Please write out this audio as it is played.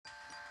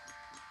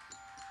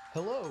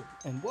Hello,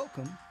 and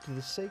welcome to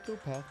the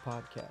Seiko Path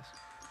Podcast,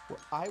 where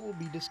I will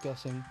be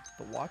discussing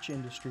the watch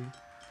industry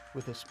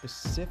with a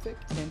specific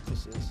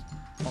emphasis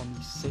on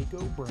the Seiko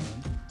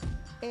brand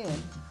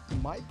and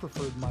my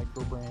preferred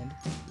micro brand,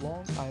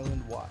 Long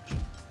Island Watch,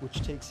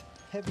 which takes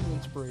heavy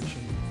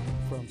inspiration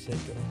from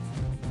Seiko.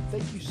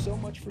 Thank you so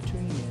much for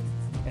tuning in,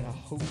 and I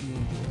hope you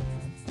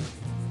enjoy.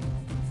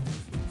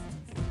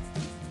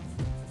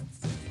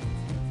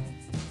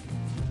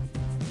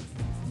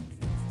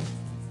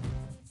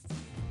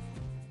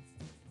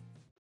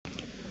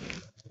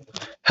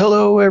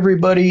 Hello,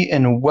 everybody,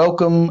 and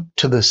welcome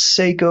to the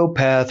Seiko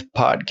Path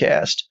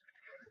Podcast.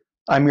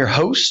 I'm your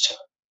host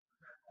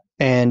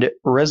and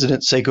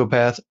resident Seiko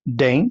Path,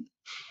 Dane,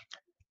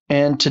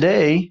 and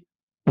today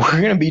we're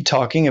going to be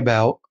talking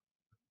about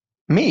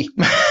me.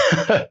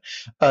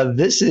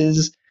 This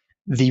is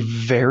the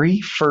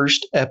very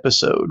first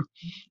episode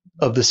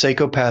of the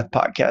Seiko Path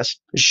Podcast.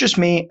 It's just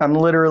me. I'm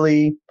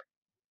literally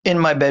in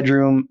my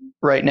bedroom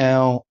right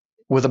now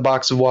with a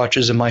box of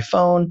watches and my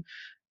phone.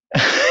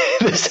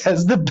 This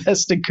has the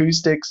best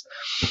acoustics.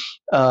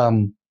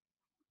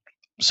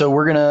 So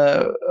we're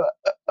gonna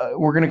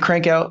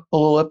crank out a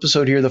little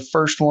episode here. The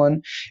first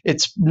one,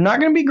 it's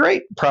not gonna be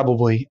great,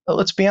 probably.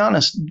 Let's be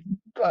honest.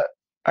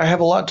 I have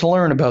a lot to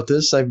learn about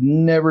this. I've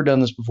never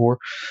done this before,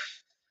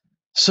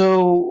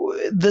 so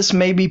this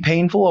may be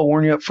painful. I'll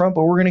warn you up front,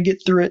 but we're gonna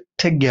get through it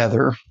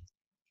together.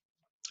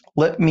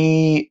 Let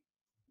me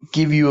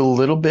give you a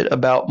little bit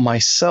about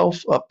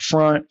myself up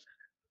front.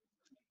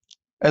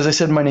 As I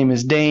said, my name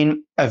is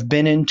Dane. I've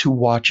been into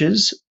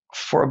watches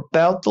for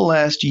about the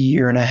last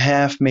year and a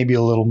half, maybe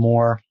a little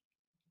more.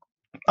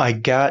 I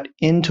got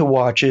into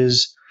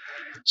watches.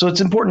 So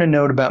it's important to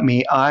note about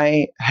me,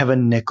 I have a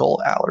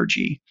nickel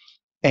allergy.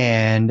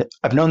 And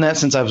I've known that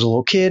since I was a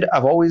little kid.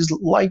 I've always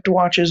liked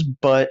watches,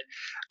 but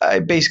I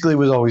basically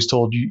was always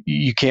told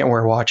you can't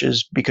wear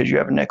watches because you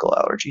have a nickel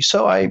allergy.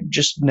 So I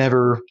just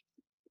never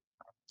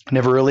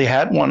really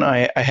had one.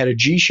 I had a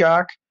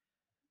G-Shock.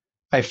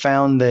 I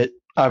found that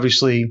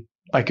obviously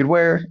I could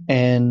wear,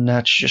 and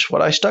that's just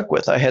what I stuck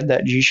with. I had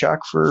that G-Shock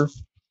for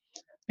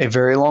a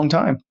very long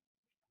time.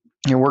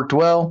 It worked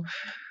well.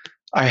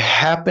 I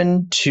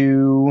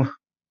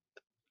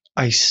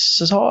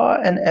saw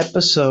an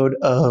episode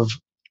of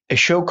a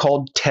show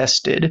called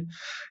Tested.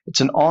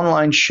 It's an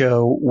online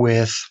show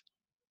with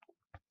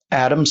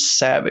Adam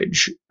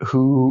Savage,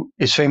 who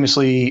is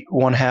famously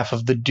one half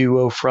of the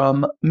duo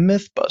from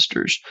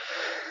Mythbusters.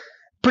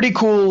 Pretty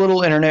cool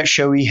little internet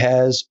show he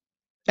has.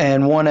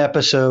 And one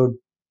episode,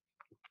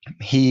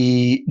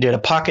 he did a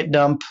pocket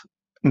dump,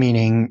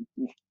 meaning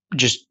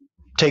just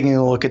taking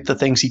a look at the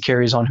things he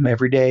carries on him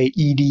every day.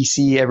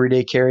 EDC,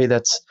 everyday carry,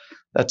 that's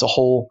a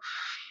whole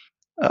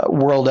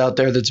world out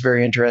there that's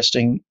very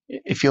interesting.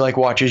 If you like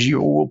watches, you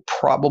will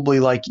probably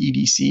like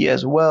EDC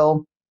as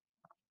well.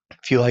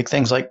 If you like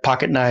things like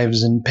pocket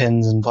knives and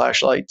pens and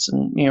flashlights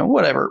and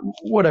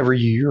whatever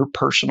your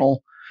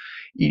personal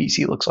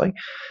EDC looks like.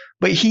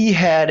 But he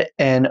had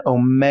an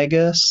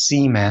Omega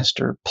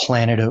Seamaster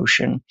Planet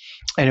Ocean,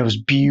 and it was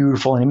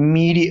beautiful. And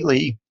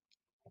immediately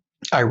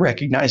I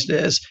recognized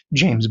it as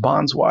James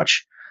Bond's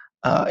watch.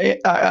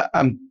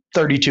 I'm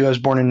 32. I was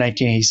born in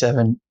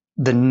 1987.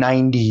 The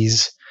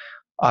 90s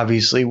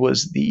obviously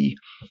was the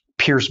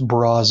Pierce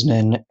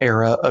Brosnan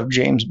era of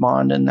James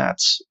Bond, and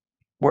that's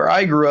where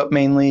I grew up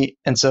mainly.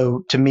 And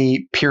so to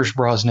me, Pierce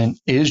Brosnan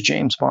is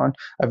James Bond.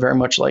 I very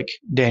much like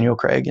Daniel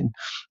Craig and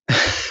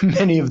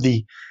many of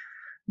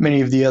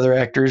the other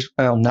actors.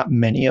 Well, not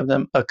many of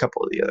them, a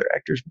couple of the other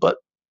actors, but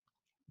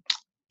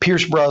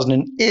Pierce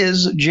Brosnan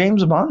is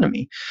James Bond to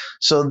me.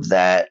 So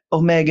that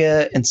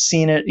Omega and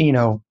seeing it,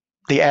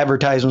 the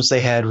advertisements they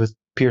had with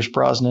Pierce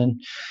Brosnan,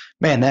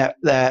 man,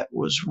 that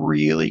was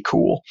really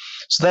cool.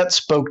 So that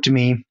spoke to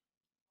me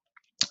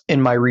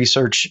in my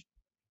research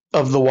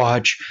of the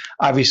watch.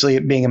 Obviously,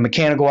 it being a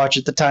mechanical watch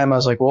at the time, I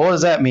was like, well, what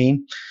does that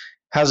mean?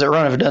 How does it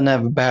run if it doesn't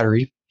have a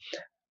battery?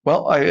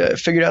 Well, I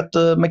figured out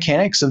the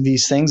mechanics of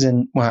these things,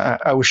 and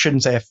I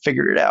shouldn't say I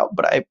figured it out,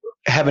 but I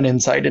have an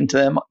insight into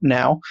them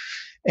now.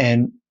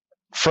 And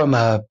from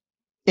a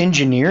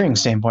engineering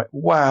standpoint,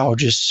 wow,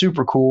 just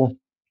super cool.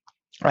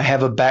 I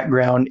have a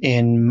background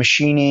in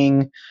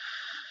machining,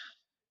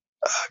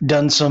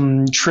 done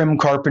some trim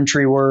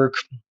carpentry work.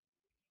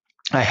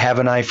 I have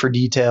an eye for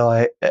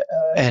detail,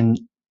 and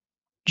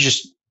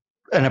just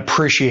an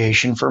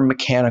appreciation for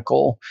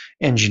mechanical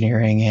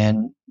engineering,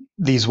 and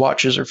these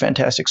watches are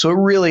fantastic. So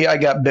really, I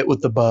got bit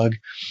with the bug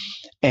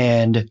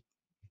and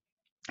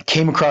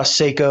came across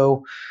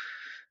Seiko.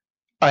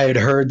 I had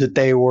heard that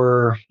they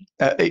were,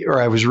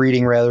 or I was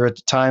reading rather at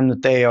the time,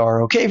 that they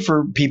are okay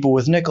for people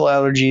with nickel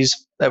allergies.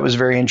 That was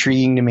very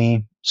intriguing to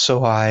me.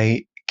 So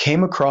I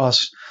came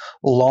across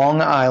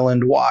Long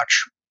Island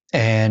Watch,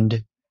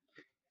 and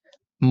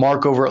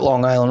Mark over at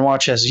Long Island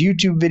Watch has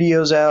YouTube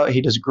videos out.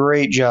 He does a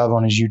great job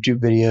on his YouTube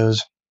videos.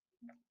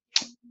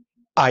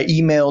 I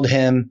emailed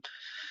him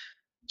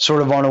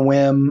sort of on a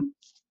whim.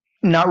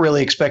 not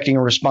really expecting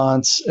a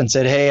response and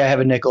said, "Hey, I have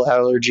a nickel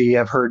allergy.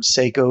 I've heard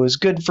Seiko is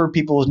good for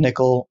people with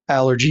nickel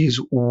allergies.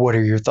 What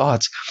are your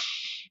thoughts?"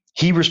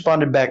 He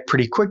responded back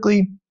pretty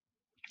quickly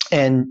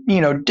and,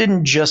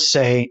 didn't just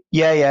say,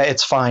 yeah,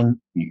 it's fine.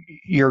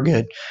 You're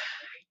good.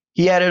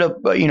 He added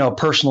a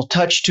personal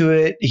touch to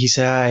it. He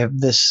said, "I have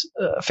this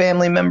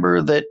family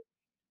member that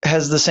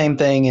has the same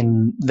thing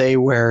and they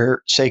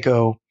wear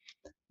Seiko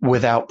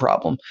without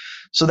problem."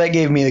 So that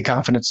gave me the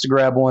confidence to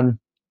grab one.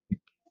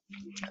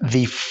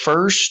 The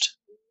first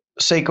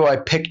Seiko I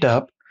picked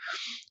up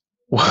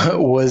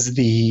was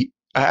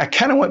I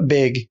kind of went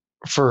big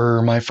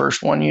for my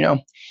first one,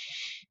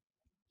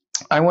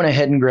 I went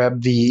ahead and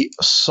grabbed the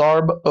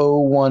Sarb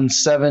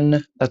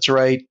 017. That's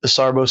right, the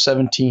Sarb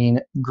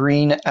 017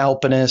 Green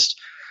Alpinist.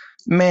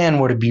 Man,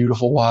 what a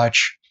beautiful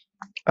watch.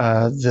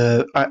 I'm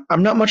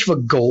not much of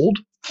a gold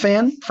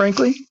fan,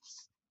 frankly.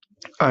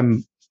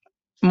 I'm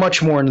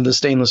much more into the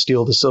stainless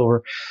steel, the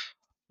silver.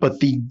 But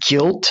the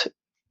gilt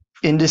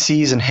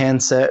indices and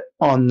handset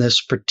on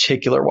this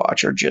particular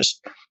watch are just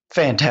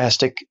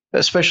fantastic,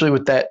 especially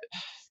with that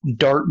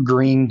dark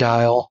green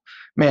dial.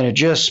 Man, it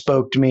just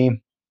spoke to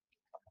me.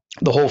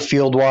 The whole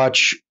field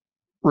watch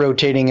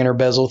rotating inner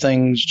bezel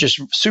things,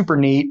 just super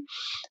neat.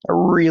 I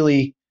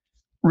really,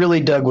 really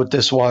dug what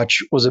this watch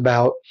was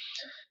about.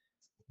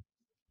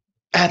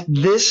 At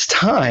this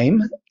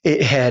time,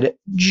 it had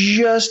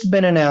just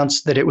been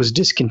announced that it was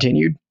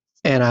discontinued.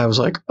 And I was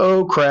like,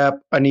 oh crap,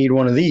 I need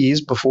one of these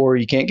before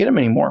you can't get them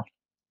anymore,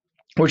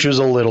 which was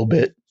a little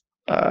bit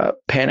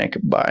panic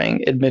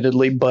buying,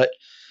 admittedly. But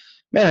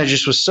man, I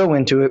just was so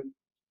into it.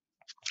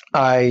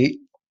 I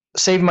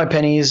saved my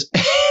pennies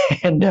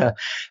and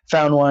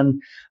found one.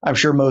 I'm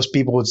sure most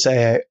people would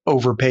say I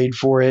overpaid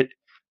for it,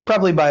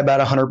 probably by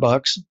about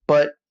 $100.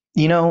 But,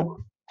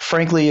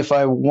 frankly, if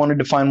I wanted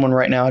to find one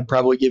right now, I'd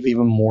probably give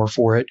even more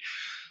for it.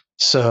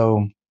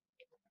 So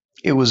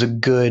it was a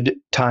good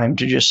time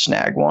to just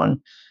snag one.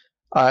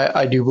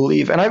 I do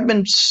believe. And I've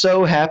been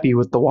so happy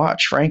with the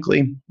watch,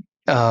 frankly.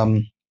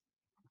 I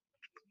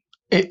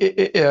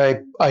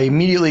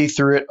immediately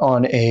threw it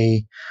on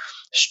a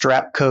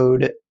strap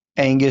code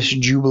Angus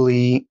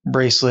Jubilee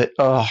bracelet.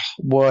 Oh,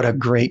 what a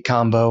great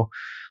combo.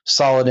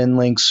 Solid in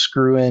links,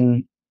 screw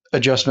in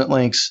adjustment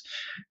links,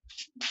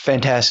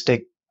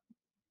 fantastic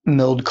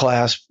milled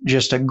clasp,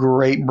 just a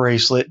great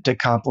bracelet to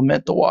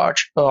complement the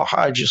watch. Oh,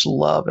 I just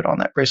love it on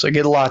that bracelet. I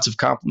get lots of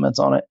compliments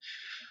on it.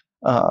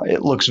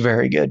 It looks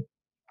very good.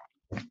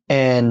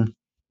 And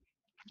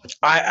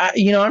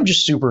I'm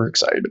just super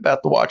excited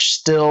about the watch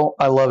still.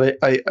 I love it.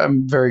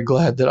 I'm very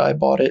glad that I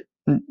bought it.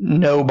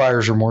 No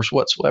buyer's remorse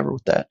whatsoever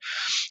with that.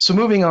 So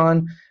moving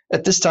on,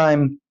 at this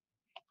time,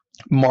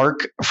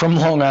 Mark from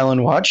Long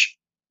Island Watch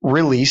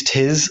released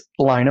his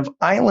line of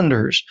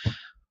Islanders.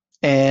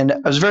 And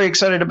I was very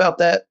excited about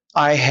that.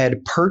 I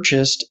had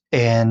purchased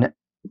an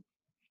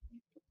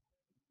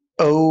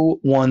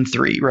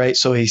 013, right?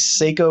 So a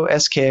Seiko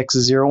SKX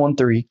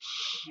 013.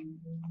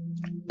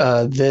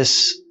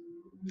 This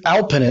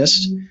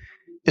Alpinist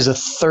is a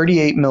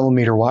 38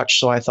 millimeter watch.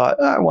 So I thought,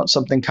 I want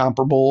something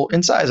comparable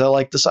in size. I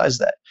like the size of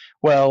that.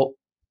 Well,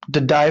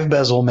 the dive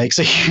bezel makes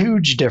a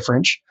huge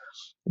difference.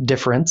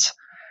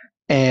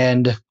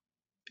 And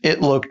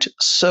it looked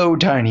so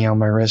tiny on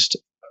my wrist.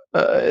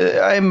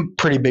 I'm a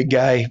pretty big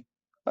guy,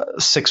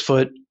 6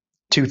 foot,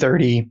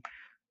 230,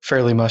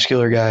 fairly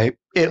muscular guy.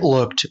 It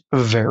looked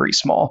very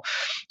small.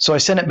 So I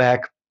sent it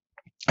back.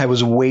 I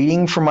was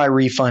waiting for my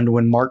refund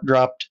when Mark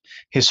dropped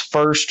his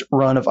first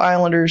run of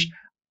Islanders.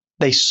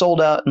 They sold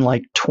out in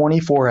like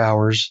 24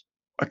 hours.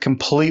 I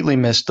completely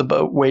missed the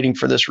boat waiting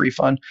for this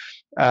refund.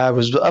 I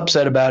was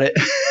upset about it,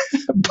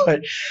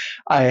 but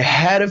I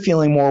had a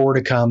feeling more were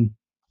to come.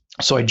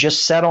 So I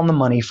just sat on the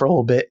money for a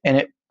little bit, and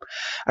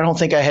I don't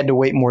think I had to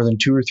wait more than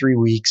 2 or 3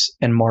 weeks,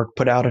 and Mark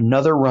put out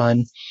another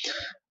run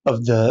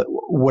of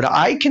what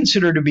I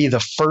consider to be the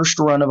first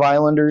run of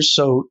Islanders.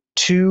 So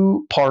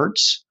 2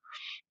 parts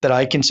that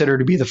I consider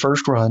to be the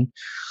first run,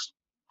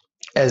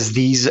 as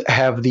these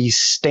have the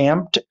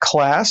stamped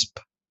clasp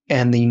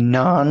and the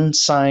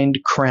non-signed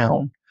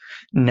crown.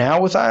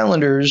 Now with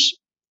Islanders,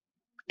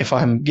 if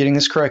I'm getting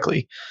this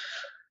correctly,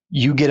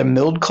 you get a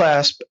milled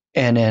clasp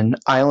and an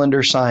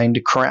Islander signed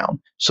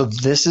crown. So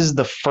this is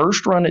the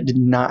first run it did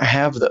not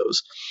have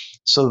those.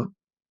 So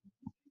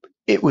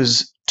it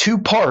was 2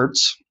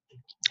 parts.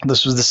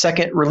 This was the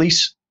second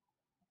release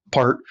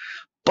part,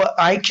 but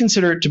I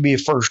consider it to be a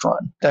first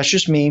run. That's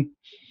just me.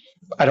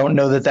 I don't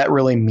know that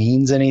really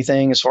means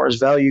anything as far as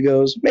value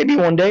goes. Maybe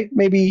one day,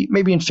 maybe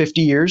in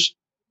 50 years,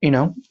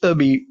 it'll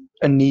be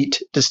a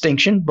neat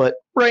distinction, but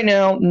right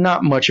now,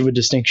 not much of a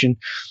distinction.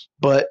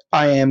 But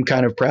I am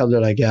kind of proud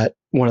that I got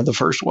one of the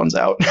first ones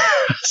out.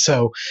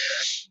 So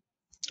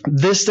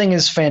this thing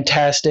is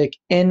fantastic.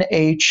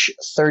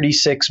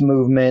 NH36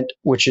 movement,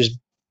 which is,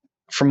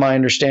 from my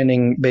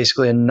understanding,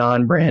 basically a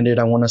non-branded,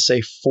 I want to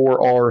say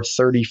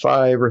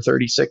 4R35 or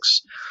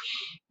 36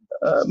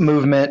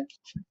 movement.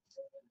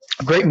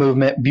 Great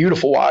movement,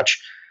 beautiful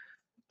watch.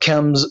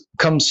 Comes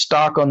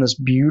stock on this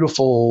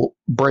beautiful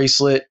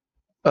bracelet.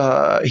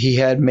 he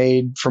had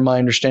made, from my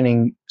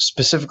understanding,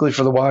 specifically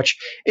for the watch.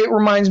 It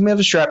reminds me of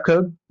a strap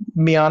code,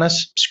 to be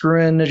honest.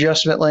 Screw in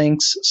adjustment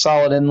links,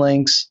 solid end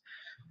links.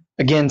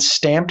 Again,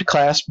 stamped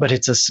clasp, but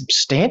it's a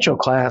substantial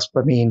clasp.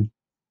 I mean,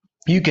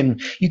 you can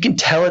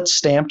tell it's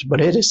stamped,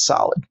 but it is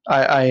solid.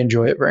 I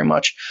enjoy it very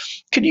much.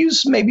 Could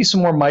use maybe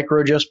some more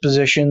micro adjust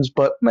positions,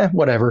 but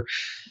whatever.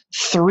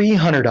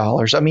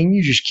 $300. I mean,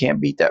 you just can't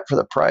beat that for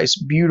the price.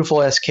 Beautiful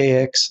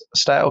SKX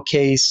style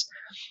case.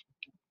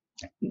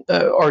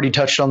 Already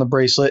touched on the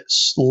bracelet.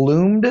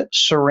 Loomed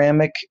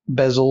ceramic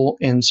bezel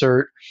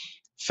insert.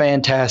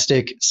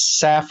 Fantastic.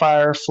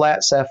 Sapphire,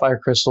 flat sapphire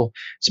crystal.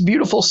 It's a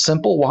beautiful,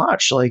 simple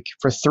watch. Like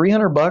for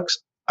 $300,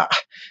 I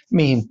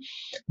mean,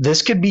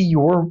 this could be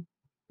your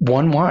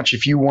one watch.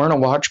 If you weren't a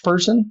watch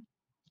person,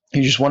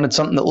 you just wanted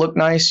something that looked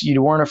nice, you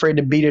weren't afraid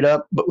to beat it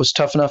up, but was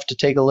tough enough to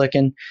take a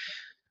licking,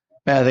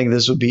 I think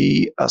this would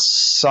be a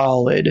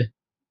solid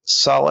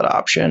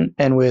option.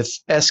 And with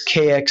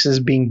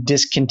SKXs being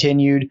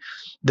discontinued,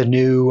 the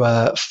new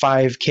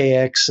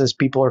 5KX, as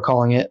people are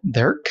calling it,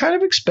 they're kind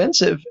of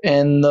expensive.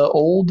 And the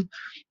old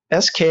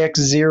SKX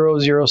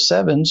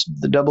 007s,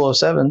 the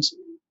 007s,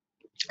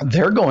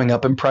 they're going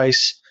up in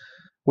price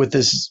with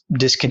this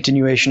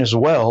discontinuation as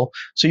well.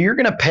 So you're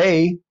going to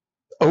pay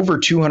over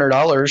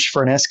 $200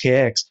 for an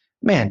SKX.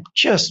 Man,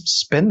 just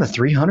spend the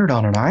 $300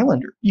 on an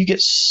Islander. You get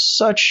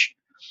such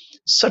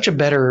a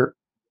better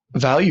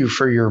value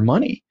for your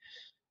money.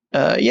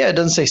 Yeah, it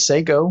doesn't say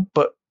Seiko,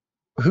 but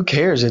who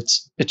cares?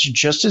 It's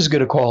just as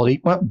good a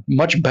quality, well,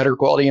 much better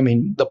quality. I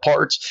mean, the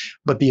parts,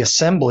 but the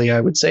assembly,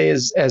 I would say,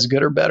 is as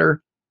good or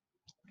better.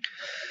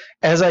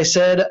 As I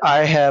said,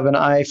 I have an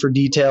eye for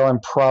detail. I'm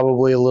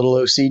probably a little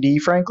OCD,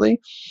 frankly,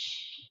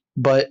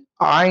 but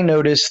I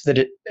noticed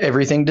that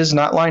everything does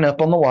not line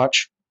up on the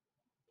watch.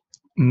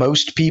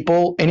 Most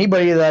people,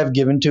 anybody that I've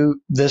given to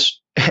this,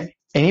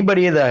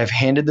 anybody that I've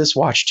handed this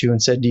watch to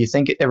and said, do you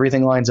think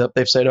everything lines up?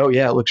 They've said, oh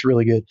yeah, it looks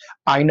really good.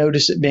 I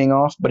notice it being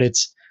off, but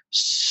it's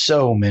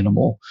so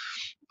minimal.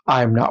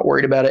 I'm not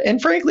worried about it.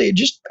 And frankly, it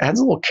just adds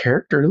a little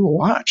character to the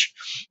watch.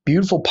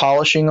 Beautiful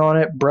polishing on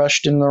it,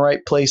 brushed in the right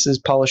places,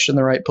 polished in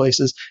the right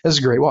places. This is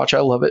a great watch.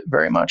 I love it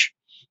very much.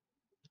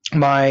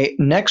 My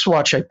next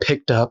watch I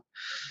picked up,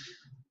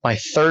 my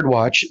third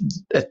watch,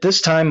 at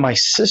this time, my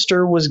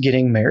sister was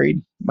getting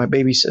married. My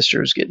baby sister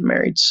was getting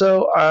married.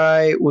 So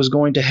I was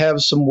going to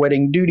have some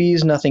wedding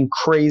duties, nothing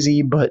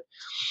crazy, but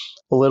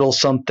a little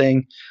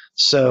something.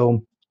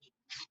 So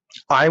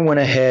I went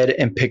ahead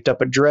and picked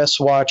up a dress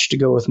watch to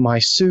go with my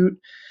suit.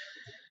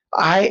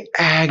 I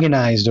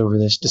agonized over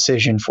this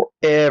decision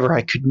forever.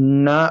 I could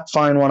not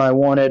find one I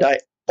wanted. I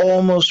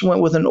almost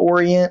went with an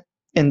Orient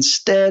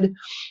instead.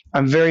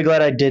 I'm very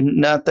glad I didn't.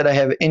 Not that I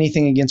have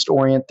anything against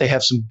Orient. They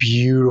have some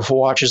beautiful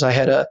watches. I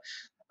had a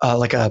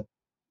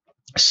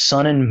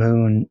sun and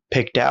moon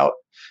picked out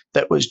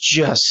that was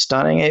just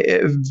stunning.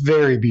 A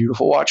very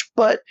beautiful watch.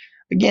 But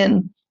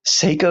again,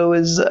 Seiko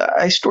is,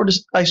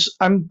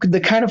 I'm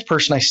the kind of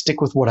person I stick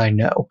with what I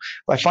know.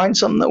 If I find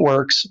something that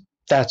works,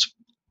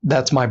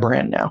 that's my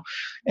brand now.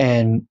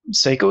 And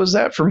Seiko is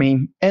that for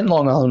me, and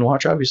Long Island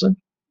watch, obviously.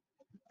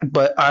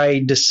 But I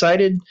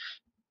decided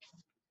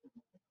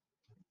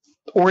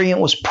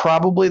Orient was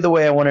probably the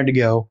way I wanted to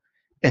go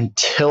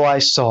until I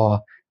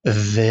saw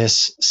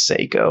this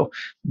Seiko.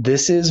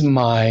 This is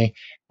my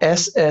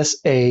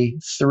SSA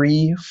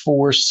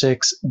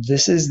 346.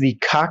 This is the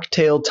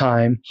Cocktail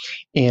Time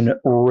in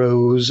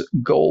rose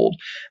gold.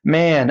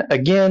 Man,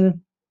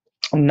 again,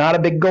 I'm not a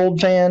big gold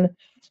fan,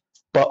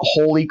 but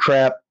holy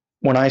crap,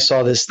 when I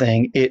saw this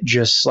thing, it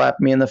just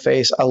slapped me in the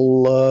face. I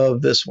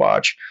love this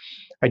watch.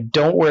 I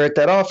don't wear it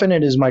that often.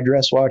 It is my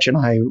dress watch, and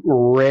I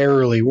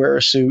rarely wear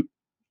a suit.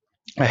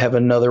 I have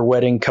another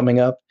wedding coming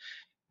up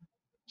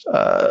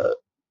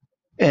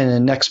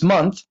in next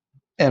month,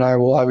 and I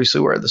will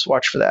obviously wear this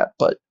watch for that,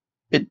 but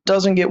it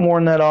doesn't get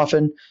worn that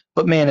often.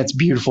 But man, it's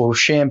beautiful.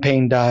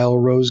 Champagne dial,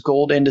 rose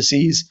gold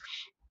indices,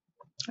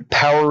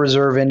 power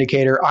reserve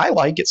indicator. I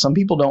like it. Some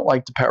people don't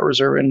like the power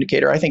reserve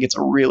indicator. I think it's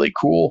a really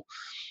cool,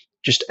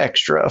 just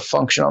extra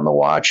function on the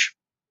watch.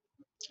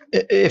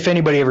 If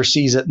anybody ever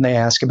sees it and they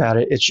ask about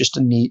it, it's just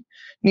a neat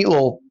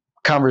little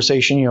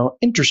conversation,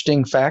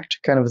 interesting fact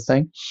kind of a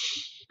thing.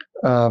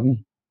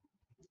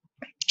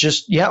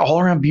 Just, yeah, all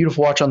around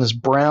beautiful watch on this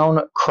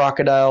brown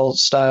crocodile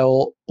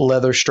style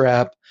leather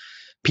strap.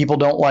 People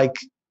don't like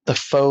the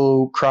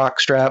faux croc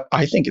strap.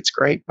 I think it's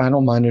great. I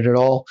don't mind it at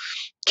all.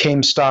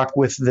 Came stock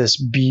with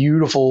this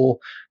beautiful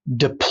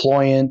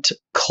deployant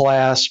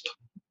clasp,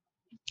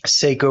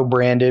 Seiko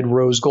branded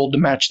rose gold to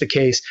match the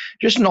case.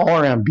 Just an all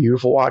around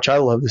beautiful watch. I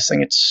love this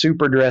thing. It's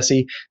super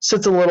dressy.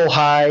 Sits a little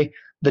high.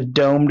 The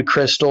domed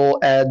crystal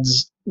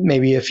adds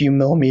maybe a few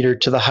millimeter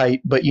to the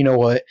height, but you know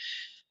what?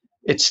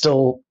 It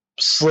still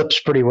slips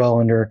pretty well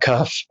under a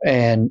cuff,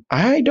 and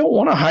I don't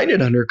want to hide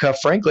it under a cuff.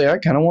 Frankly, I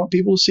kind of want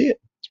people to see it.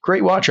 It's a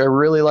great watch. I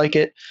really like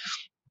it.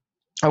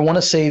 I want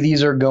to say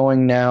these are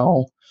going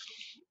now.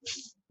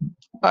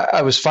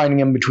 I was finding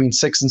them between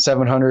 $600 and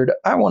 $700.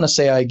 I want to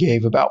say I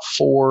gave about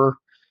 $400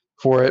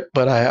 for it,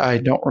 but I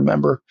don't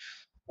remember.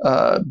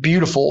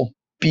 Beautiful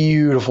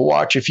beautiful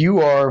watch. If you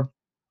are,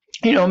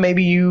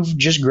 maybe you've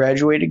just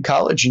graduated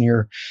college and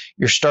you're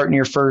starting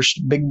your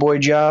first big boy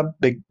job,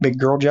 big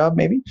girl job,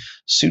 maybe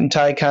suit and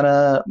tie kind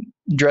of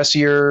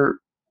dressier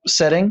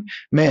setting,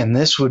 man,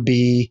 this would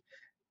be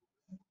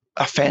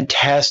a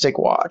fantastic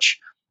watch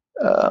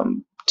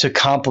to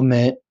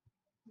complement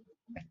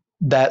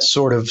that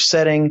sort of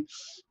setting.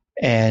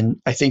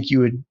 And I think you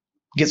would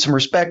get some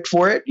respect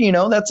for it.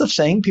 That's a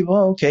thing. People,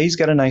 okay, he's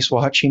got a nice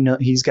watch.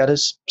 He's got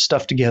his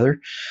stuff together.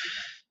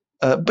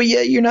 But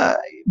yeah, you're not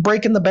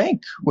breaking the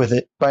bank with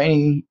it by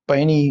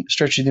any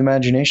stretch of the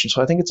imagination.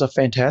 So I think it's a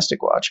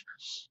fantastic watch.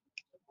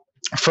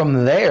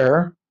 From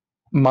there,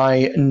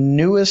 my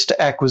newest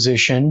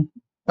acquisition,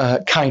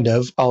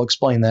 I'll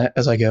explain that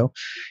as I go,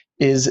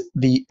 is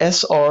the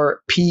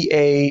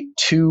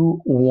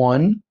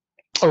SRPA21.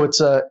 Oh,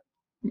 it's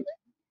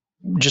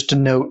just a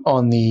note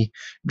on the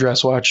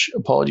dress watch.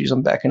 Apologies,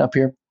 I'm backing up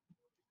here.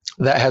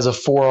 That has a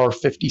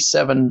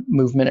 4R57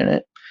 movement in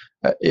it.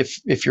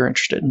 If you're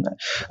interested in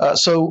that.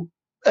 So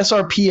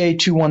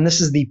SRPA21,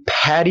 this is the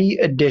Patty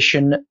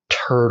Edition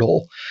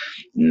Turtle.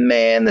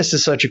 Man, this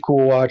is such a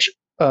cool watch.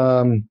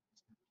 The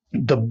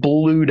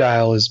blue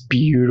dial is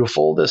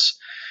beautiful. This,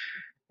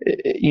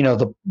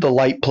 the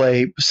light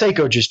play.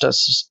 Seiko just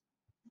does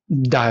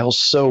dials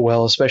so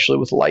well, especially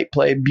with light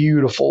play.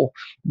 Beautiful,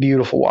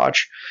 beautiful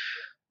watch.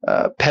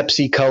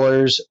 Pepsi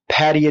colors,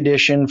 Patty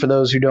Edition, for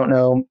those who don't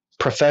know.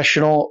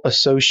 Professional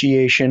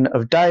Association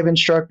of Dive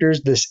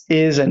Instructors. This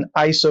is an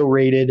ISO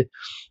rated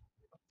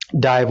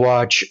dive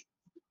watch.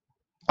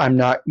 I'm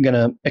not going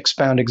to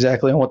expound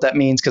exactly on what that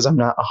means because I'm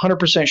not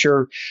 100%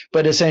 sure,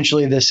 but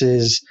essentially this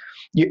is,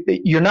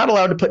 you're not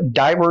allowed to put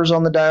divers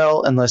on the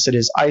dial unless it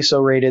is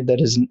ISO rated.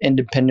 That is an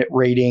independent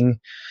rating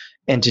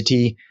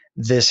entity.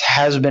 This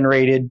has been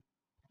rated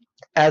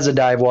as a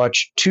dive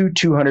watch to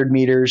 200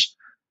 meters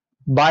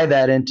by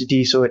that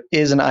entity, so it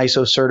is an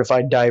ISO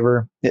certified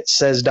diver. It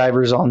says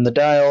divers on the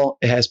dial.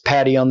 It has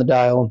Patty on the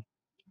dial.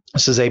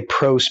 This is a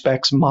Pro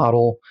Specs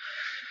model.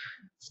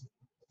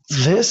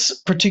 This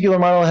particular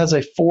model has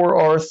a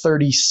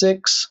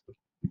 4R36.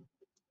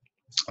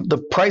 The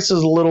price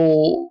is a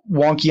little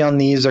wonky on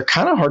these. They're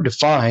kind of hard to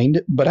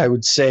find, but I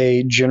would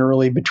say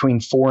generally between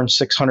 $400 and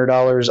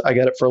 $600. I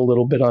got it for a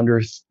little bit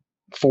under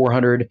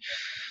 $400.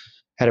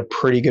 Had a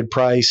pretty good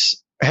price.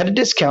 I had a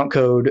discount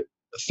code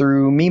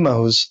through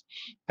Mimos,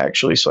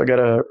 actually, so I got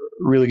a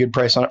really good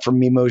price on it from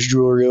Mimos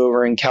Jewelry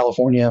over in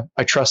California.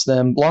 I trust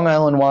them. Long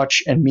Island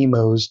Watch and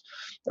Mimos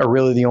are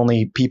really the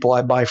only people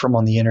I buy from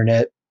on the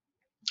internet.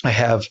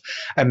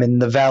 I'm in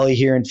the Valley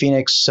here in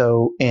Phoenix,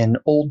 so in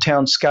Old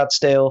Town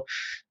Scottsdale,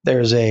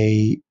 there's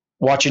a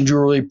watch and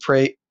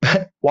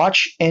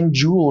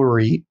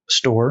jewelry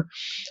store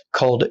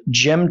called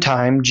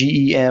Gemtime,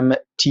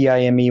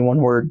 GEMTIME, one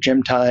word,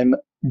 Gemtime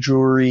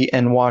Jewelry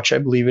and Watch, I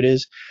believe it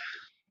is.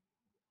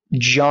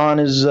 John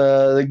is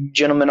the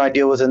gentleman I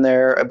deal with in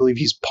there. I believe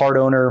he's part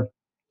owner.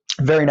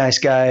 Very nice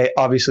guy.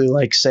 Obviously,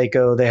 like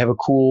Seiko, they have a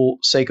cool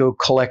Seiko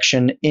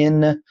collection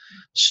in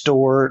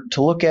store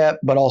to look at,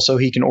 but also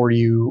he can order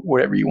you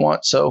whatever you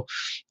want. So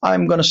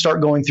I'm going to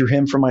start going through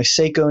him for my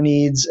Seiko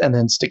needs and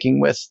then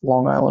sticking with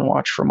Long Island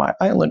Watch for my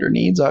Islander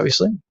needs,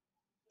 obviously.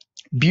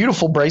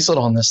 Beautiful bracelet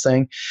on this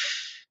thing.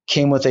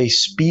 Came with a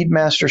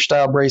Speedmaster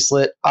style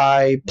bracelet.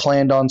 I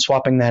planned on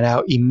swapping that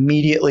out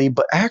immediately,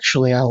 but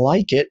actually I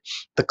like it.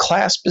 The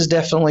clasp is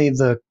definitely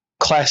the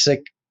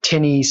classic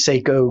tinny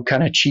Seiko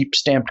kind of cheap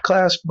stamped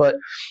clasp, but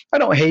I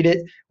don't hate it.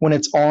 When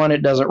it's on,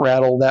 it doesn't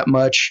rattle that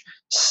much.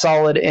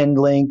 Solid end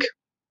link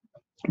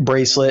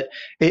bracelet.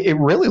 It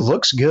really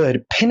looks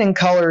good. Pin and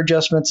collar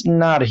adjustments,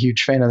 not a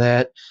huge fan of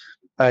that.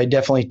 I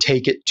definitely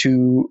take it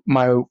to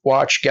my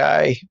watch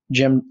guy,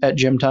 Jim at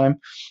Gemtime,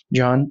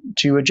 John,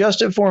 to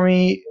adjust it for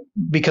me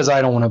because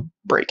I don't want to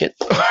break it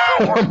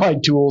or my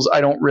tools. I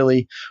don't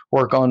really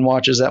work on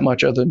watches that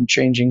much other than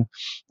changing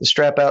the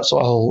strap out, so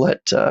I'll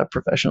let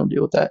professional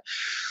deal with that.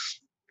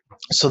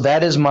 So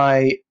that is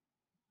my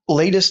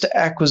latest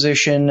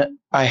acquisition.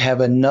 I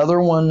have another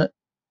one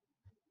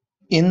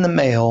in the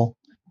mail,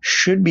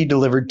 should be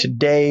delivered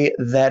today.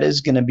 That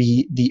is going to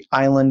be the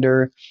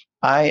Islander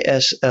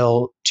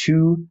ISL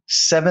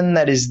 27.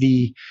 That is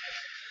the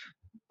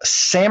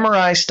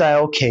Samurai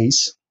style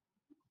case.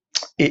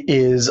 It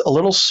is a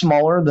little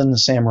smaller than the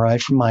Samurai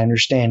from my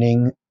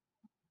understanding,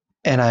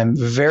 and I'm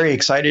very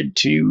excited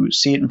to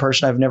see it in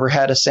person. I've never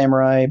had a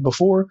Samurai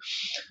before,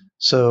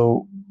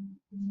 so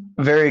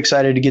very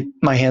excited to get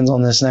my hands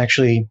on this and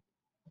actually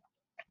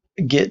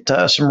get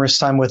some wrist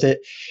time with it.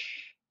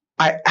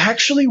 I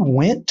actually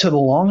went to the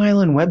Long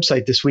Island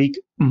website this week.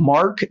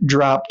 Mark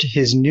dropped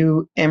his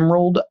new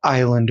Emerald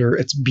Islander.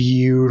 It's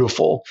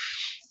beautiful.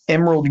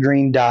 Emerald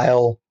green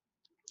dial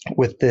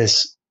with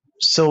this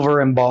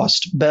silver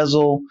embossed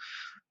bezel.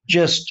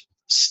 Just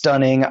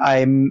stunning.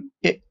 I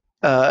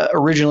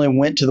originally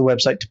went to the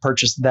website to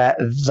purchase that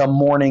the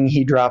morning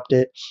he dropped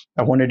it.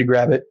 I wanted to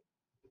grab it.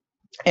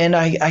 And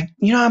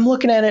I'm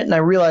looking at it and I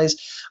realize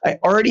I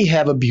already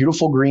have a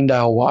beautiful green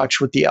dial watch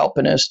with the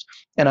Alpinist,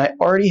 and I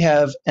already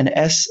have an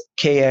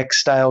SKX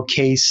style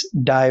case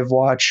dive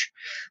watch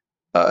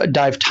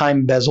dive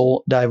time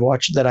bezel dive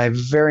watch that I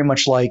very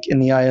much like in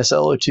the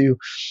ISL02.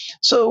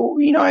 So,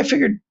 I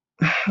figured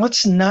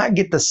let's not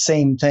get the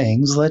same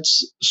things.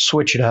 Let's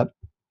switch it up.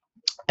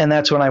 And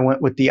that's when I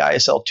went with the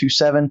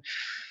ISL27.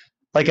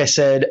 Like I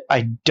said,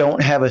 I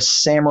don't have a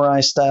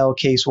samurai style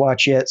case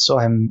watch yet, so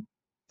I'm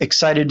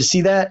excited to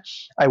see that.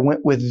 I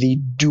went with the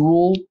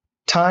dual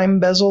time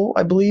bezel,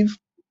 I believe,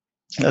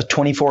 a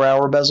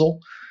 24-hour bezel.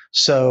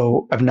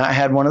 So I've not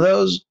had one of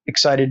those.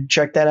 Excited to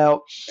check that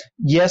out.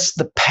 Yes,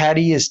 the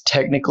Patty is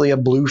technically a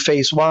blue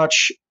face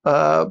watch,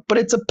 but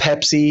it's a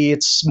Pepsi.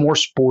 It's more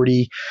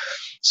sporty.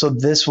 So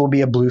this will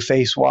be a blue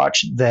face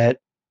watch that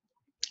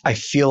I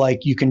feel like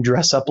you can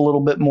dress up a little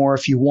bit more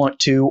if you want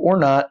to or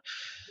not.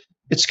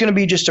 It's going to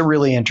be just a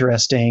really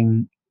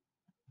interesting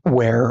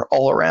wear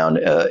all around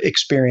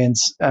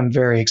experience. I'm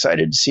very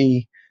excited to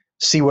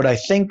see what I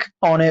think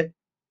on it.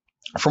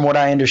 From what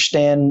I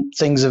understand,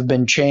 things have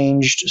been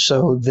changed,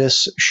 so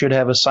this should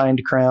have a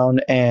signed crown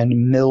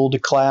and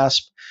milled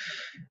clasp.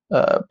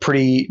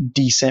 Pretty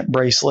decent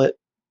bracelet,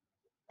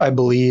 I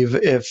believe.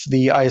 If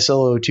the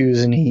ISL02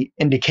 is any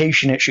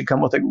indication, it should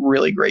come with a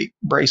really great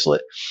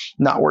bracelet.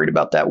 Not worried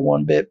about that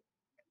one bit.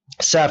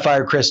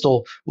 Sapphire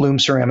crystal, lume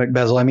ceramic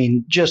bezel. I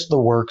mean, just the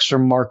works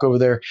from Mark over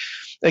there.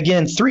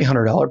 Again,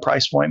 $300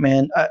 price point,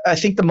 man. I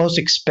think the most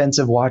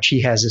expensive watch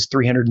he has is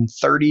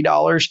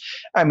 $330.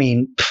 I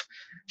mean,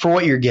 for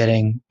what you're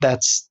getting,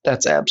 that's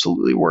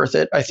absolutely worth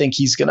it. I think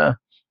he's gonna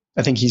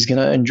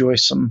enjoy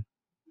some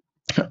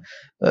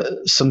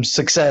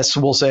success,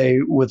 we'll say,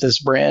 with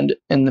this brand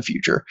in the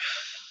future.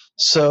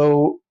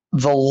 So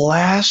the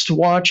last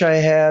watch I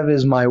have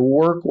is my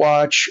work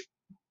watch,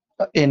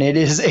 and it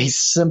is a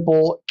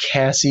simple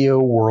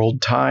Casio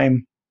World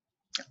Time,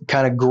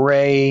 kind of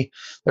gray.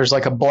 There's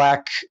like a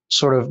black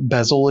sort of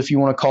bezel, if you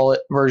want to call it,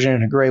 version,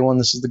 and a gray one.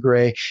 This is the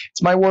gray.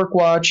 It's my work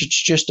watch.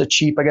 It's just a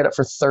cheap. I got it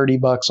for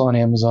 $30 on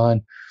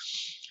Amazon.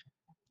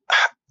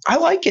 I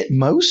like it.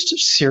 Most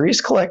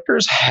serious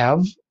collectors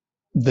have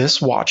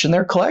this watch in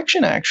their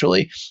collection,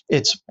 actually.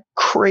 It's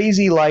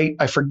crazy light.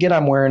 I forget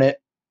I'm wearing it.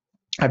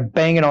 I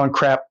bang it on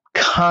crap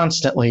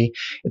constantly.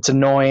 It's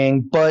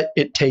annoying, but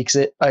it takes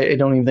it. I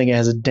don't even think it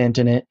has a dent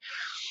in it.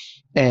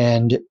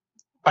 And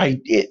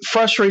it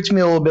frustrates me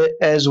a little bit,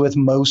 as with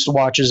most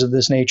watches of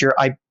this nature.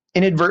 I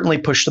inadvertently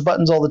push the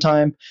buttons all the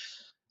time.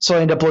 So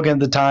I end up looking at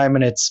the time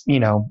and it's,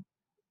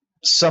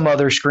 some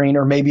other screen,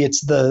 or maybe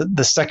it's the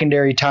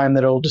secondary time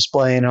that it'll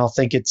display and I'll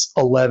think it's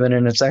 11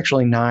 and it's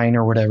actually 9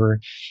 or whatever.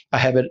 I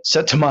have it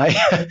set to my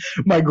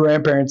my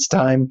grandparents'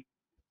 time,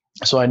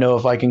 so I know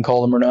if I can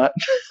call them or not.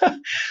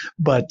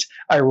 But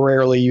I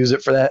rarely use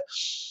it for that.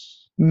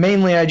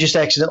 Mainly I just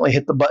accidentally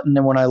hit the button,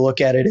 and when I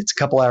look at it, it's a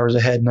couple hours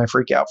ahead and I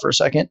freak out for a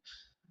second.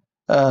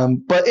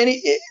 But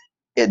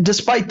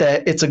despite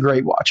that, it's a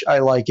great watch. I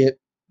like it.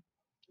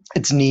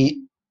 It's neat.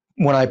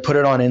 When I put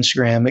it on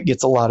Instagram, it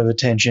gets a lot of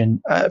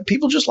attention.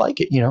 People just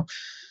like it,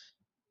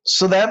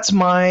 So that's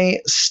my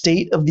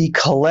state of the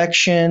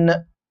collection.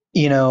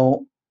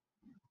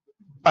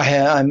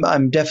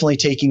 I'm definitely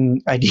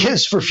taking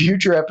ideas for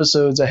future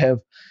episodes. I have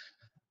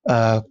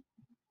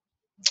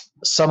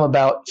some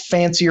about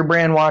fancier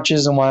brand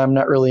watches and why I'm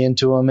not really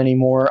into them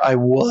anymore. I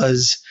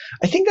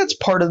think that's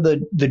part of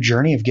the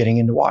journey of getting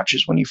into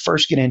watches. When you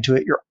first get into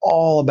it, you're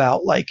all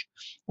about like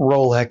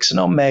Rolex and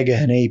Omega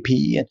and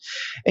AP,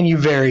 and you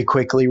very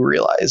quickly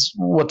realize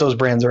what those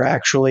brands are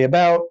actually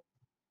about.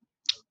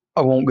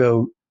 I won't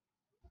go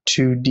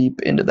too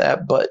deep into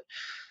that, but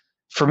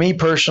for me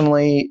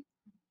personally,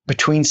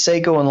 between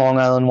Seiko and Long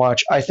Island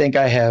Watch, I think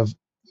I have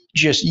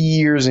just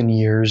years and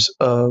years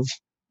of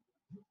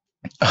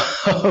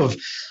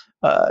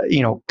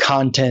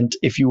content,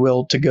 if you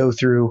will, to go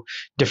through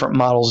different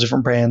models,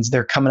 different brands.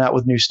 They're coming out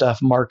with new stuff.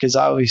 Mark is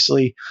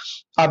obviously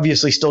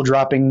still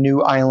dropping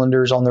new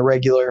Islanders on the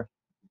regular.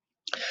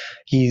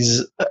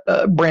 He's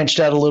branched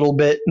out a little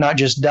bit, not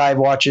just dive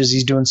watches.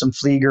 He's doing some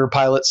Flieger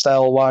pilot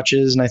style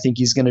watches, and I think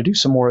he's going to do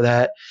some more of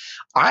that.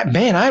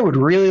 I would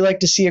really like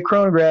to see a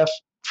chronograph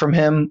from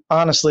him.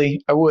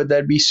 Honestly, I would.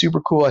 That'd be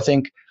super cool. I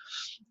think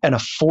an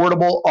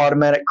affordable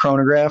automatic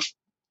chronograph.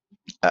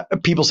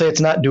 People say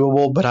it's not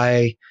doable, but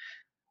I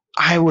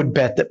would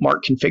bet that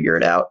Mark can figure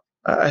it out.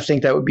 I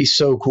think that would be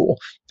so cool.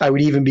 I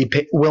would even be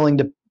willing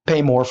to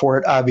pay more for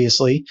it,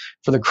 obviously,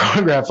 for the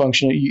chronograph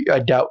function. I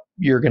doubt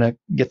you're going to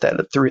get that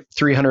at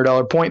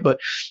 $300 point, but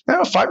I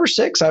don't know, $5 or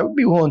 $6, I would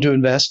be willing to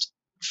invest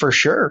for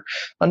sure.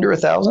 Under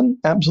 $1,000,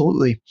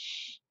 absolutely.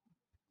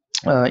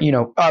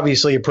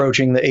 Obviously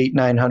approaching the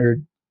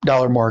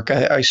 $800-900 mark,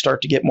 I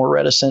start to get more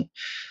reticent.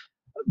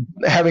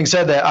 Having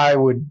said that, I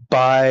would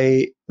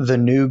buy the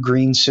new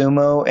green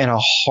Sumo in a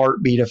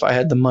heartbeat if I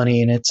had the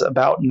money, and it's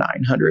about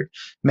 $900.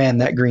 Man,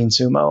 that green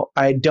Sumo.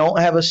 I don't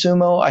have a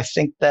Sumo. I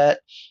think that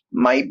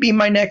might be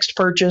my next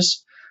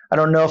purchase. I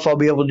don't know if I'll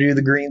be able to do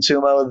the green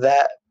Sumo.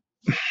 That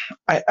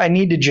I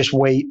need to just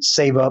wait,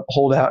 save up,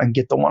 hold out, and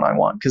get the one I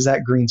want, because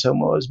that green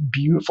Sumo is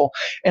beautiful.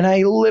 And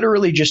I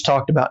literally just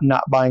talked about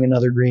not buying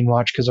another green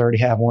watch because I already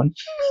have one.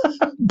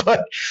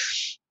 But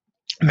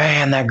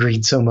Man, that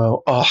green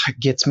Sumo, oh, it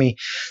gets me.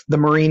 The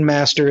Marine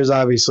Master is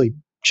obviously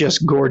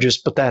just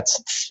gorgeous, but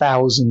that's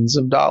thousands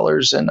of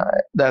dollars, and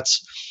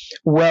that's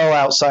well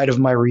outside of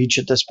my reach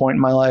at this point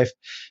in my life.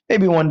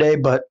 Maybe one day,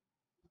 but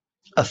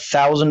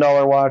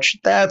 $1,000 watch,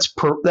 that's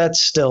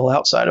still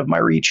outside of my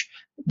reach.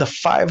 The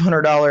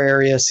 $500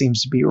 area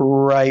seems to be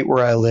right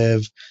where I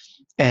live.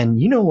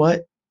 And you know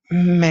what?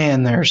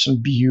 Man, there are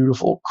some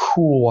beautiful,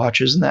 cool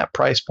watches in that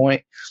price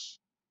point.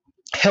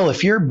 Hell,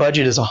 if your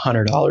budget is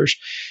 $100,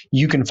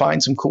 you can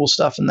find some cool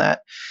stuff in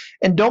that.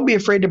 And don't be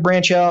afraid to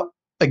branch out.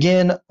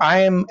 Again, I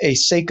am a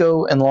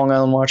Seiko and Long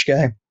Island watch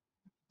guy,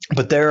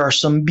 but there are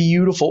some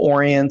beautiful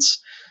Orients.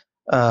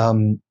 I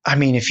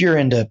mean, if you're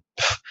into,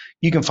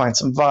 you can find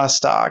some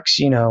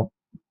Vostoks,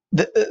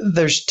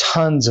 there's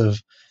tons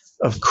of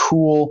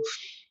cool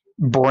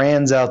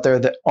brands out there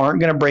that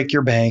aren't going to break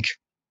your bank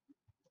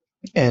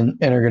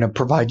and are going to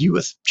provide you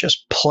with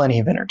just plenty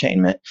of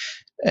entertainment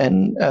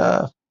and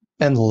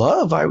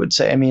love, I would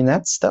say. I mean,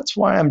 that's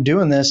why I'm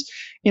doing this.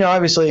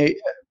 Obviously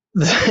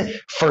the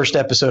first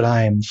episode,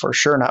 I am for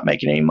sure not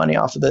making any money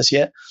off of this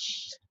yet,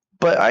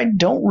 but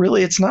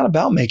it's not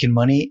about making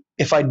money.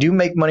 If I do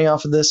make money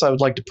off of this, I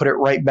would like to put it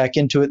right back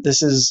into it.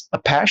 This is a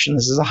passion.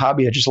 This is a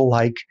hobby. I just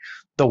like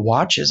the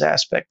watches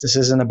aspect. This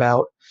isn't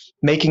about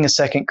making a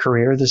second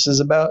career. This is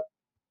about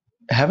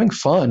having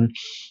fun.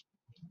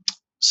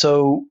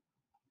 So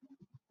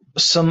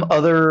some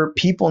other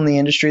people in the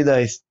industry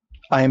that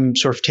I'm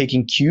sort of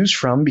taking cues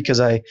from because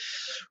I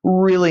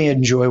really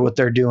enjoy what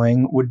they're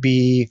doing would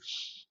be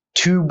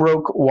Two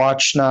Broke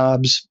Watch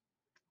Snobs.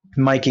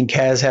 Mike and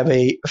Kaz have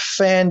a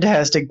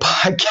fantastic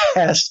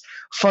podcast.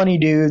 Funny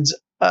dudes,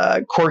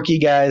 quirky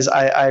guys.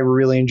 I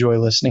really enjoy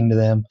listening to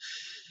them.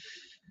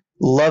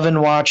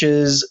 Lovin'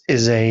 Watches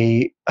is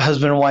a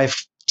husband and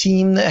wife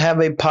team that have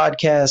a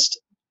podcast.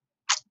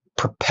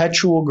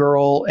 Perpetual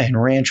Girl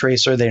and Ranch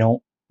Racer, they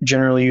don't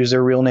generally use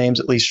their real names,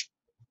 at least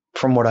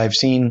from what I've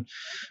seen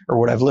or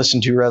what I've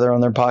listened to rather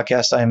on their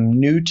podcast. I'm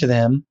new to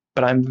them,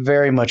 but I'm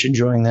very much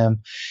enjoying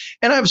them.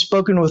 And I've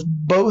spoken with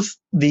both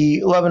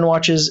the Lovin'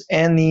 Watches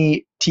and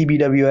the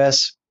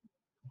TBWS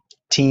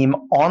team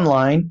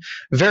online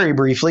very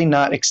briefly,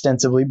 not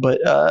extensively, but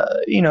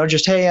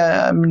just, hey,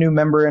 I'm a new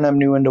member and I'm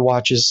new into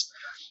watches.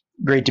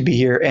 Great to be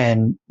here.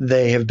 And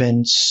they have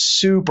been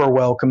super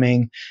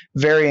welcoming,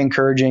 very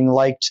encouraging,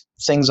 liked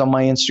things on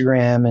my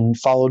Instagram and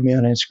followed me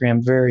on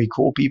Instagram. Very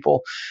cool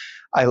people.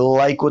 I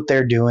like what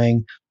they're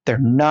doing. They're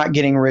not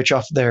getting rich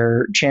off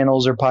their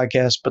channels or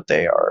podcasts, but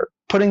they are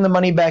putting the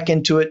money back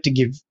into it to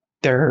give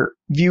their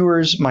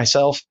viewers,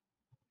 myself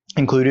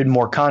included,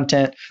 more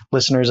content.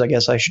 Listeners, I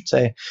guess I should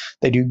say.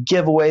 They do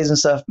giveaways and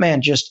stuff.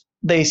 Man, just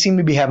they seem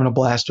to be having a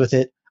blast with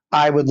it.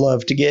 I would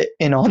love to get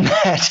in on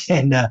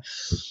that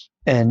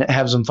and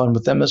have some fun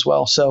with them as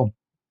well. So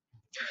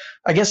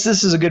I guess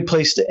this is a good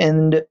place to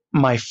end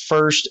my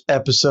first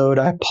episode.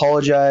 I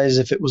apologize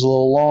if it was a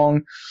little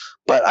long,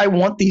 but I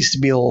want these to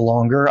be a little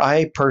longer.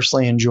 I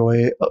personally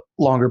enjoy a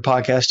longer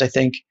podcast. I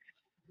think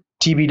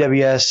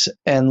TBWS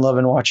and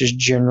Lovin' Watches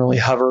generally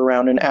hover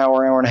around an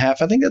hour, hour and a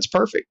half. I think that's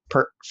perfect,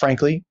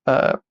 frankly.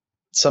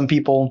 Some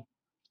people,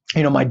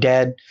 my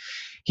dad,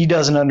 he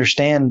doesn't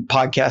understand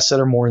podcasts that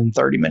are more than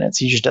 30 minutes.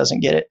 He just doesn't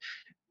get it.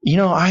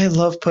 I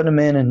love putting them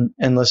in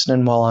and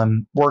listening while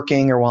I'm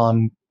working or while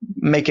I'm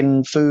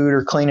making food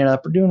or cleaning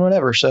up or doing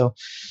whatever. So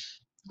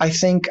I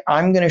think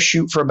I'm going to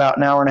shoot for about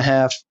an hour and a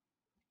half.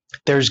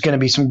 There's going to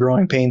be some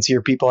growing pains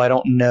here, people. I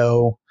don't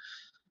know.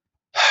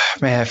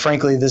 Man,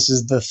 frankly, this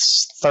is the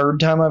third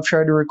time I've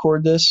tried to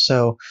record this.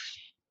 So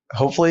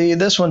hopefully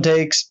this one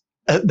takes.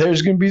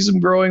 There's going to be some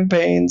growing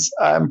pains.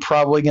 I'm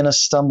probably going to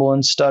stumble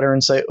and stutter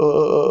and say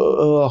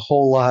a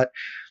whole lot.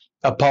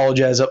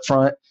 Apologize up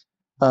front.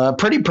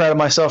 Pretty proud of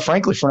myself,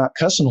 frankly, for not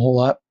cussing a whole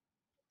lot.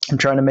 I'm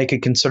trying to make a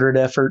concerted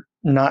effort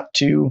not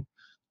to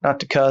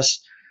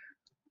cuss.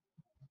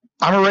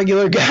 I'm a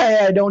regular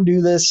guy. I don't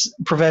do this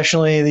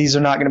professionally. These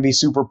are not going to be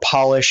super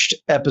polished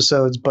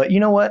episodes, but you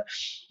know what?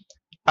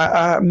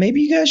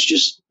 Maybe you guys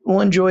just will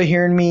enjoy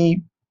hearing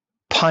me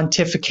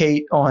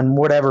pontificate on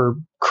whatever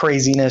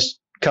craziness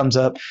comes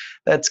up.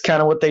 That's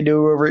kind of what they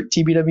do over at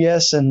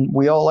TBWS, and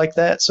we all like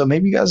that. So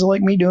maybe you guys will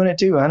like me doing it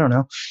too. I don't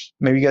know.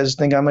 Maybe you guys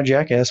think I'm a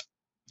jackass.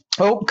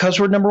 Oh, cuss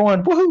word number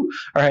 1. Woohoo!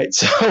 All right.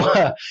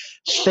 So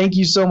thank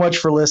you so much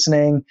for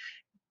listening,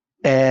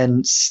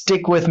 and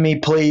stick with me,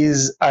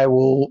 please. I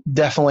will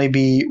definitely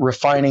be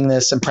refining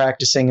this and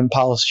practicing and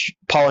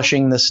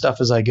polishing this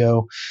stuff as I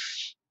go.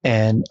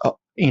 And,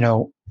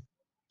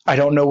 I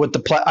don't know what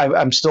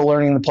I'm still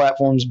learning the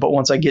platforms, but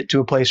once I get to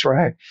a place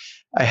where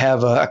I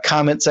have a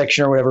comment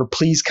section or whatever,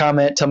 please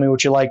comment. Tell me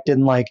what you like,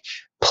 didn't like.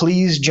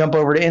 Please jump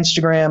over to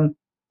Instagram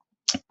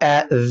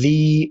at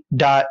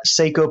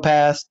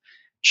the.seikopath.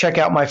 Check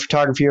out my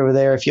photography over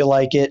there if you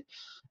like it.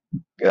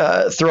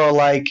 Throw a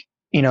like,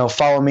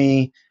 follow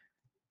me.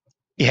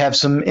 You have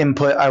some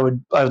input. I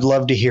would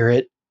love to hear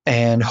it.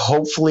 And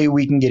hopefully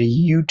we can get a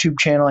YouTube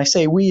channel. I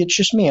say we, it's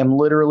just me. I'm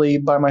literally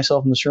by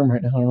myself in this room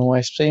right now. I don't know why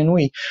I'm saying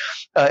we.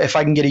 If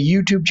I can get a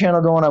YouTube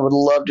channel going, I would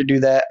love to do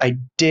that. I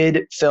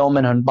did film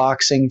an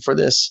unboxing for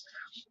this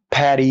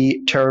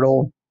patty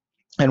turtle.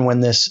 And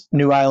when this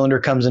new Islander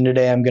comes in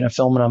today, I'm going to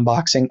film an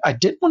unboxing. I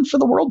did one for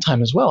the World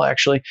Time as well,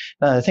 actually.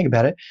 Now that I think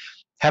about it.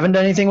 Haven't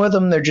done anything with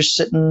them. They're just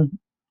sitting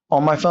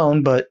on my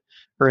phone,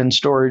 or in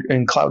storage,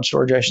 in cloud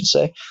storage, I should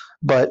say.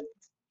 But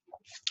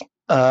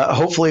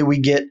hopefully we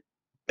get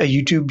a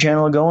YouTube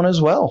channel going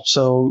as well.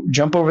 So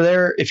jump over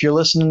there. If you're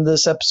listening to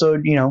this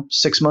episode,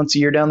 6 months, a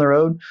year down the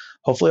road,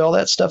 hopefully all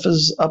that stuff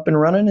is up and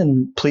running,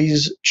 and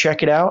please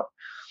check it out.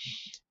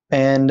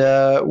 And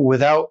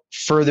without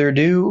further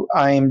ado,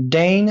 I am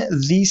Dane,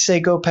 the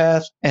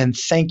Psychopath, and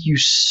thank you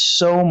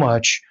so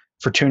much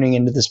for tuning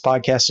into this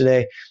podcast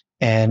today.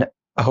 And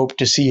I hope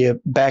to see you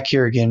back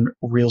here again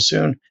real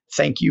soon.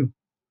 Thank you.